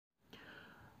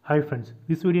Hi friends,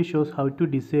 this video shows how to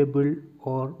disable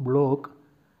or block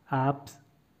apps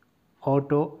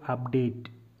auto update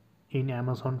in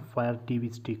Amazon Fire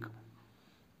TV Stick.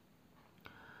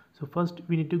 So first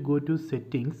we need to go to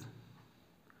settings,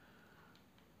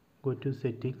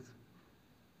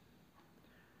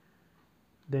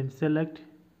 then select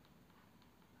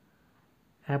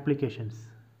applications,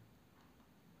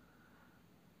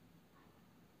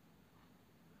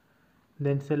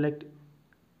 then select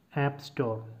App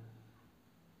Store.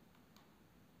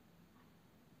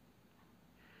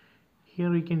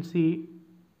 Here you can see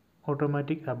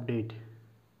automatic update.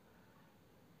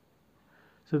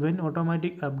 So when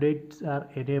automatic updates are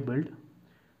enabled,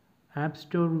 App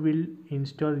Store will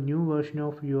install new version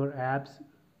of your apps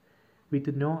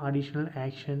with no additional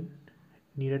action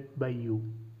needed by you.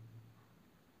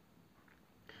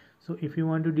 So if you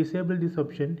want to disable this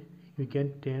option, you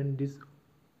can turn this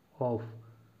off.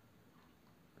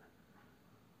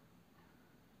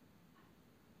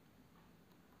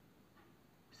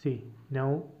 See,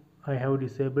 now I have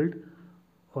disabled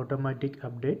automatic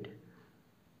update.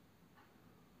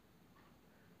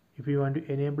 If you want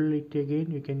to enable it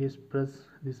again, you can just press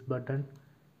this button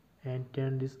and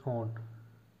turn this on.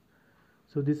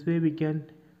 So this way we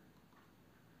can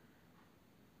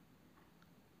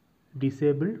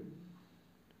disable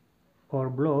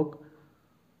or block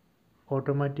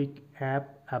automatic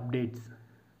app updates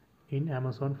in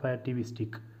Amazon Fire TV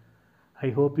Stick. I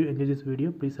hope you enjoy this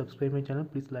video. Please subscribe my channel.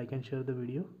 Please like and share the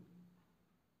video.